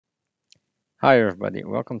Hi everybody,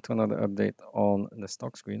 welcome to another update on the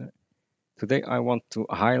stock screener. Today I want to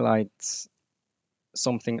highlight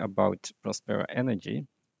something about Prospera Energy.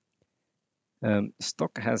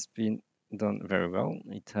 Stock has been done very well.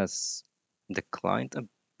 It has declined a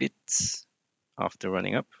bit after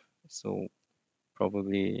running up, so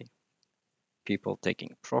probably people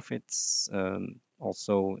taking profits.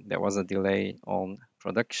 Also, there was a delay on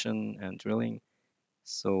production and drilling,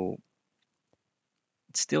 so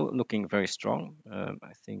it's still looking very strong.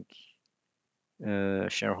 I think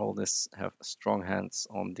shareholders have strong hands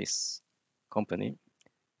on this company.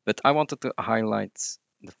 But I wanted to highlight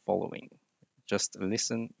the following. Just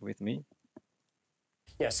listen with me.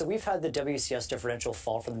 Yeah, so we've had the WCS differential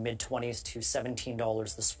fall from the mid 20s to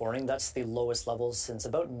 $17 this morning. That's the lowest levels since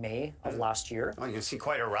about May of last year. Oh, you can see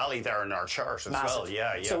quite a rally there in our chart as Massive. well.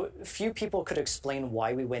 Yeah. So few people could explain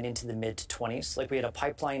why we went into the mid 20s. Like we had a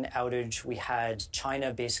pipeline outage. We had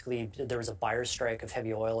China basically, there was a buyer strike of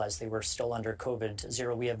heavy oil as they were still under COVID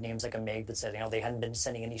zero. We have names like a MEG that said, they hadn't been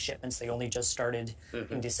sending any shipments. They only just started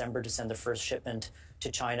in December to send the first shipment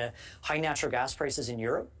to China. High natural gas prices in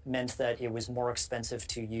Europe meant that it was more expensive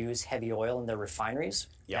to use heavy oil in their refineries.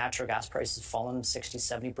 Natural gas prices fallen 60,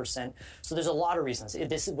 70%. So there's a lot of reasons.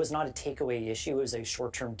 This was not a takeaway issue. It was a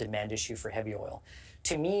short-term demand issue for heavy oil.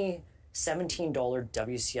 To me, $17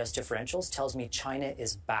 WCS differentials tells me China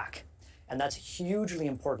is back. And that's hugely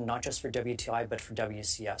important, not just for WTI, but for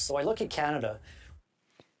WCS. So I look at Canada.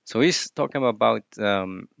 So he's talking about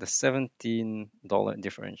the $17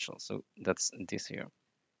 differential. So that's this here.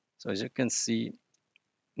 So as you can see,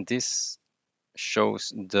 this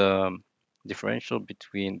shows the differential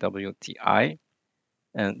between WTI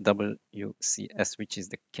and WCS, which is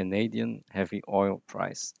the Canadian heavy oil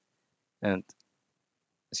price. And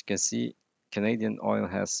as you can see, Canadian oil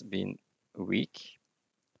has been weak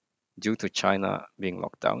due to China being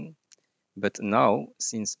locked down. But now,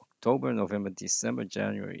 since October, November, December,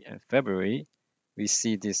 January, and February, we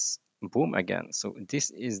see this boom again. So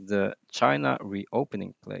this is the China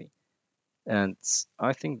reopening play. And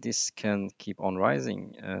I think this can keep on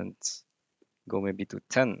rising and go maybe to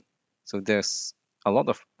 10. So there's a lot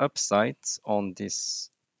of upsides on this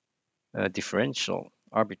differential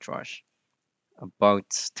arbitrage, about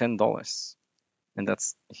 $10. And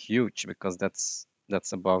that's huge because that's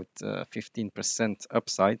about 15%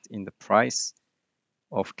 upside in the price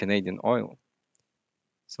of Canadian oil.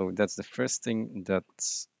 So that's the first thing that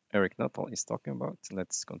Eric Nuttall is talking about.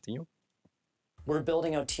 Let's continue. We're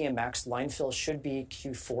building out TMX. Line fill should be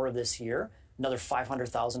Q4 of this year. Another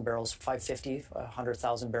 500,000 barrels, 550,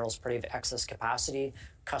 100,000 barrels per day of excess capacity,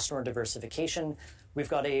 customer diversification. We've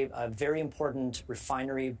got a very important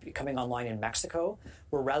refinery coming online in Mexico,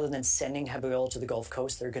 where rather than sending heavy oil to the Gulf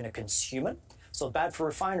Coast, they're going to consume it. So bad for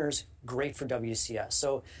refiners, great for WCS.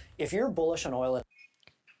 So if you're bullish on oil,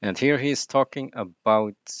 And here he's talking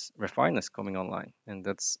about refiners coming online. And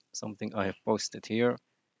that's something I have posted here.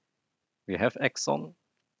 We have Exxon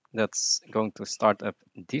that's going to start up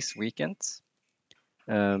this weekend.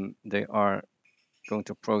 They are going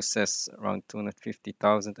to process around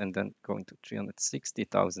 250,000 and then going to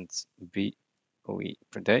 360,000 BOE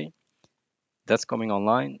per day. That's coming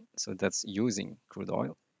online, so that's using crude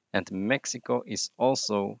oil. And Mexico is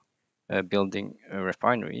also building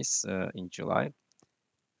refineries in July,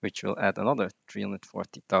 which will add another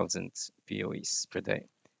 340,000 BOEs per day.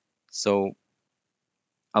 So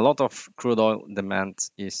a lot of crude oil demand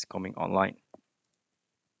is coming online.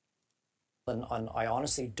 and I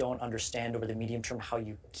honestly don't understand over the medium term how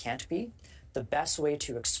you can't be. The best way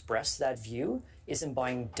to express that view is in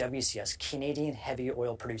buying WCS, Canadian heavy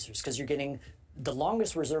oil producers, because you're getting the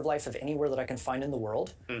longest reserve life of anywhere that I can find in the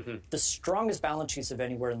world, the strongest balance sheets of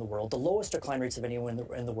anywhere in the world, the lowest decline rates of anywhere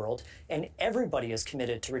in the world, and everybody is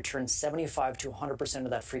committed to return 75 to 100% of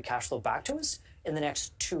that free cash flow back to us in the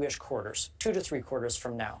next 2-ish quarters, 2 to 3 quarters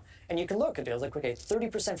from now. And you can look at it like, okay,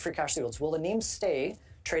 30% free cash flow yields. Will the name stay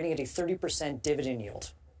trading at a 30% dividend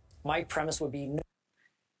yield? My premise would be no.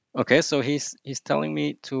 Okay, so he's telling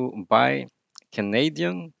me to buy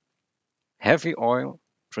Canadian heavy oil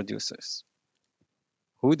producers.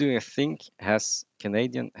 Who do you think has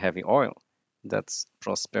Canadian heavy oil? That's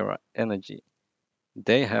Prospera Energy.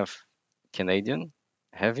 They have Canadian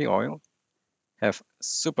heavy oil, have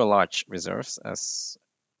super large reserves, as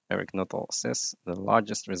Eric Nuttall says, the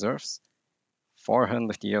largest reserves,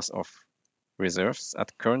 400 years of reserves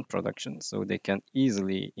at current production, so they can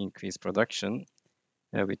easily increase production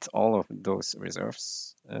with all of those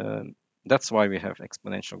reserves. That's why we have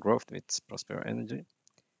exponential growth with Prospera Energy.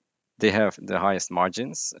 They have the highest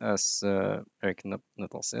margins, as Eric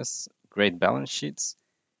Nuttall says, great balance sheets,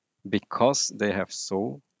 because they have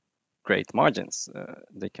so great margins.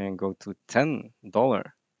 They can go to $10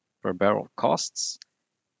 per barrel costs,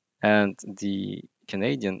 and the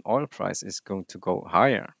Canadian oil price is going to go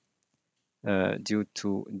higher due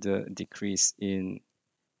to the decrease in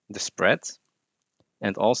the spread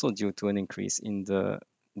and also due to an increase in the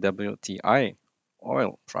WTI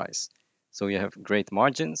oil price. So you have great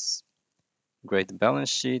margins, great balance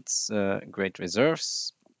sheets, great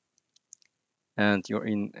reserves, and you're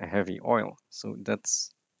in heavy oil. So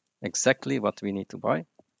that's exactly what we need to buy.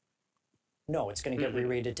 No, it's going to get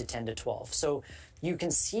re-rated to 10 to 12. So you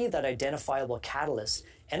can see that identifiable catalyst,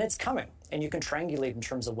 and it's coming, and you can triangulate in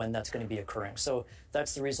terms of when that's going to be occurring. So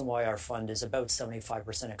that's the reason why our fund is about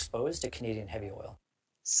 75% exposed to Canadian heavy oil.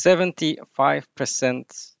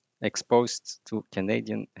 75% exposed to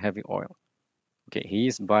Canadian heavy oil. Okay, he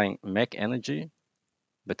is buying Meg Energy,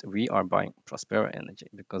 but we are buying Prospera Energy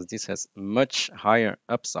because this has much higher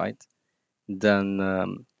upside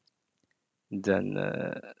than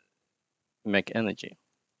Meg Energy.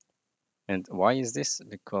 And why is this?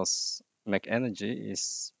 Because Meg Energy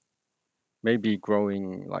is maybe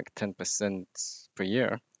growing like 10% per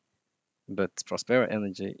year, but Prospera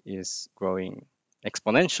Energy is growing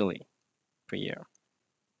exponentially per year.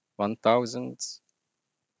 1,000,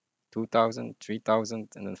 2,000, 3,000,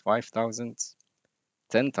 and then 5,000,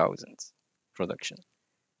 10,000 production.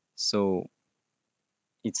 So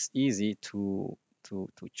it's easy to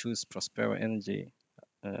choose Prospera Energy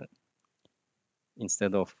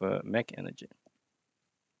instead of Meg Energy.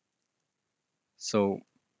 So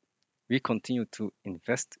we continue to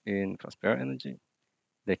invest in Prospera Energy.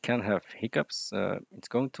 They can have hiccups. It's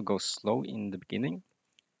going to go slow in the beginning,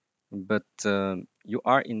 but you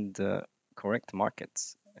are in the correct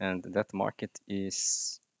market, and that market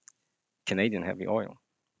is Canadian heavy oil.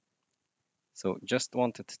 So just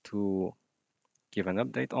wanted to give an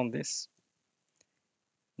update on this.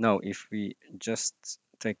 Now, if we just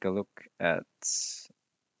take a look at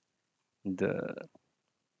the,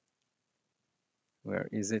 where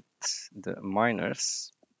is it, the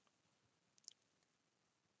miners,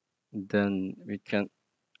 then we can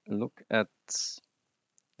look at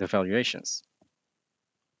the valuations.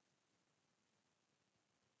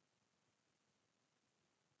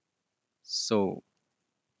 So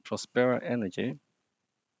Prospera Energy,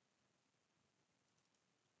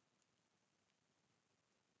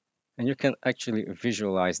 and you can actually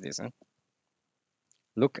visualize this.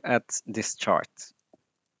 Look at this chart.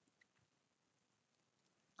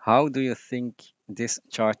 How do you think this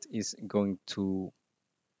chart is going to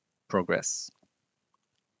progress?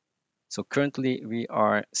 So currently we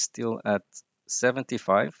are still at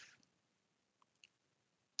 75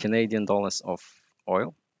 Canadian dollars of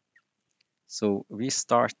oil. So we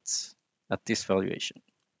start at this valuation.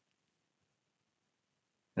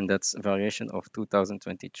 And that's a valuation of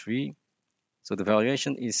 2023. So the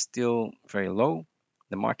valuation is still very low.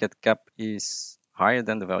 The market cap is higher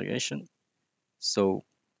than the valuation. So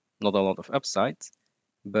not a lot of upside.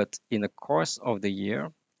 But in the course of the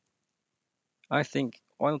year, I think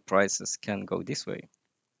oil prices can go this way.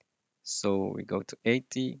 So we go to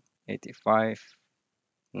 80, 85,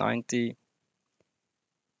 90,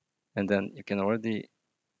 and then you can already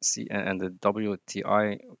see, and the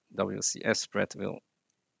WTI, WCS spread will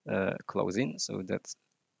close in, so that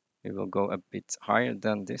we will go a bit higher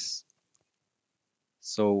than this.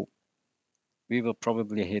 So we will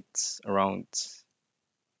probably hit around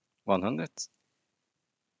 100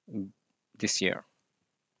 this year,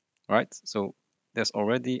 right? So there's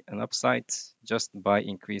already an upside just by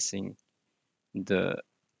increasing the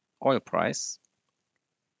oil price,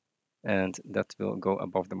 and that will go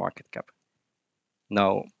above the market cap.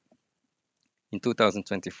 Now, in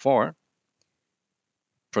 2024,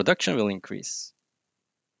 production will increase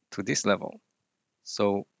to this level.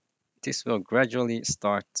 So this will gradually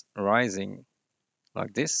start rising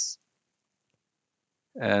like this,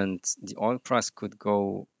 and the oil price could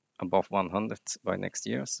go above 100 by next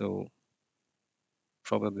year. So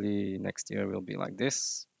probably next year will be like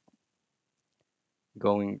this,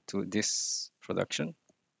 going to this production,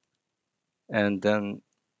 and then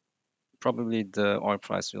probably the oil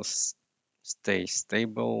price will stay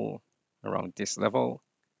stable around this level.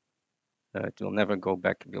 It will never go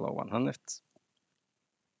back below 100.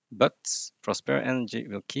 But Prospera Energy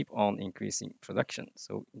will keep on increasing production.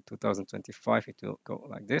 So in 2025, it will go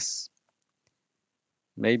like this.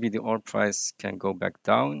 Maybe the oil price can go back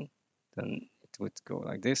down, then it would go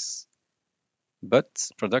like this. But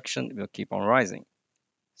production will keep on rising.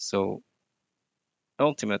 So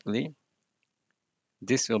ultimately,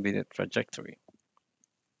 this will be the trajectory.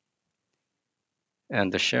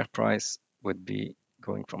 And the share price would be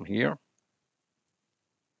going from here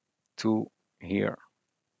to here,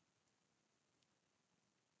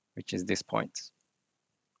 which is this point,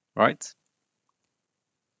 right?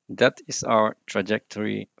 That is our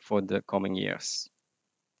trajectory for the coming years.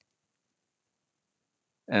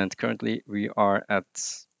 And currently we are at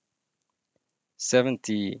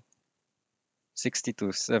 60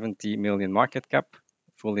 to 70 million market cap,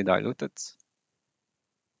 fully diluted.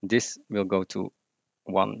 This will go to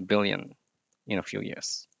 1 billion in a few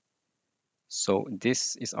years. So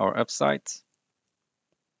this is our upside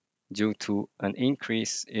due to an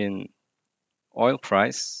increase in oil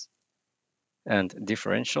price and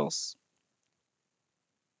differentials.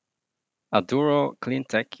 Aduro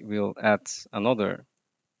Cleantech will add another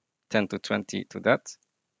 10 to 20 to that.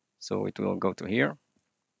 So it will go to here.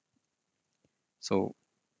 So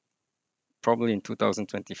probably in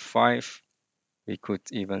 2025, we could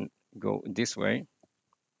even go this way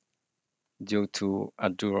due to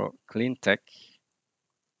Aduro Cleantech,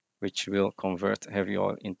 which will convert heavy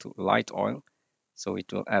oil into light oil. So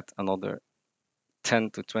it will add another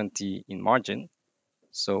 10 to 20 in margin.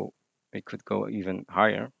 So we could go even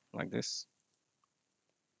higher like this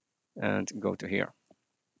and go to here.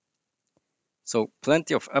 So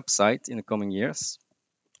plenty of upside in the coming years.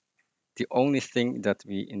 The only thing that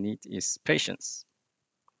we need is patience.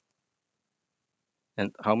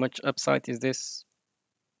 And how much upside is this?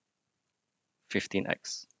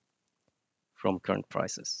 15x from current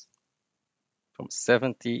prices, from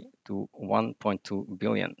 70 to 1.2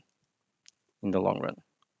 billion in the long run.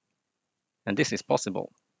 And this is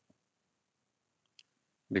possible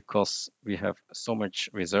because we have so much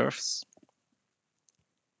reserves,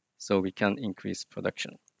 so we can increase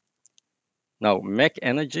production. Now, Meg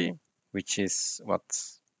Energy, which is what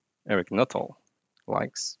Eric Nuttall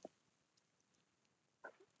likes,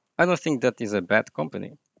 I don't think that is a bad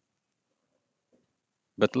company.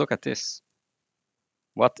 But look at this.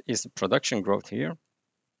 What is the production growth here?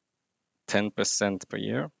 10% per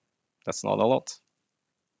year. That's not a lot.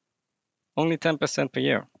 Only 10% per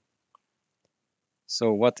year.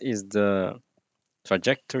 So what is the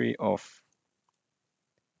trajectory of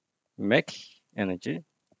Meg Energy?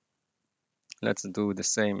 Let's do the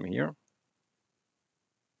same here.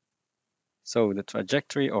 So the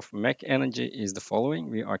trajectory of Meg Energy is the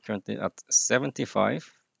following. We are currently at 75.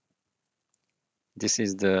 This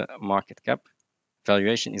is the market cap.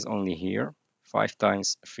 Valuation is only here, 5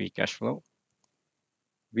 times free cash flow.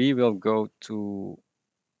 We will go to,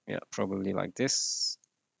 probably like this,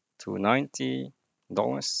 to $90.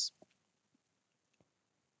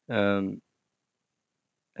 And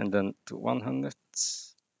then to 100.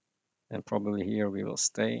 And probably here we will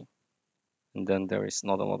stay. And then there is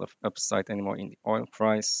not a lot of upside anymore in the oil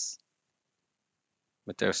price.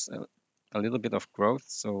 But there's a little bit of growth.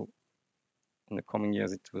 So in the coming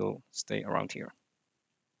years, it will stay around here.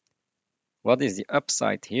 What is the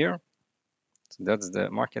upside here? So that's the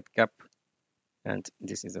market cap. And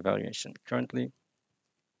this is the valuation currently.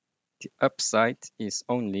 The upside is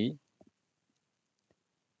only,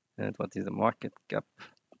 and what is the market cap?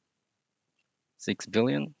 6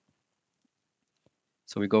 billion.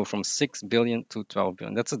 So we go from 6 billion to 12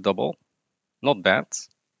 billion. That's a double. Not bad.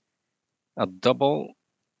 A double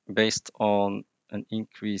based on an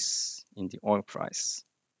increase in the oil price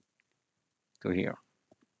to here.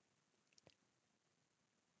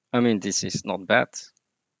 I mean, this is not bad.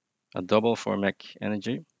 A double for Meg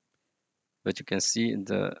Energy. But you can see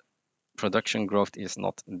the production growth is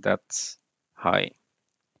not that high.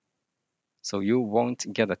 So you won't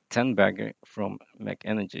get a 10-bagger from Meg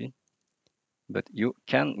Energy, but you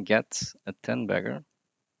can get a 10-bagger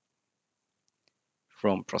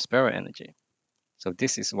from Prospera Energy. So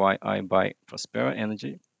this is why I buy Prospera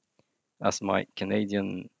Energy as my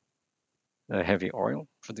Canadian heavy oil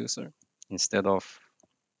producer instead of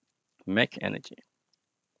Meg Energy.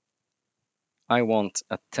 I want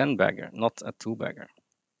a 10-bagger, not a 2-bagger.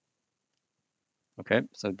 Okay,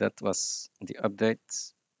 so that was the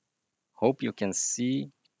update. Hope you can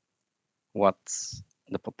see what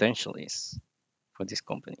the potential is for this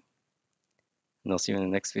company. And I'll see you in the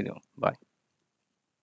next video. Bye.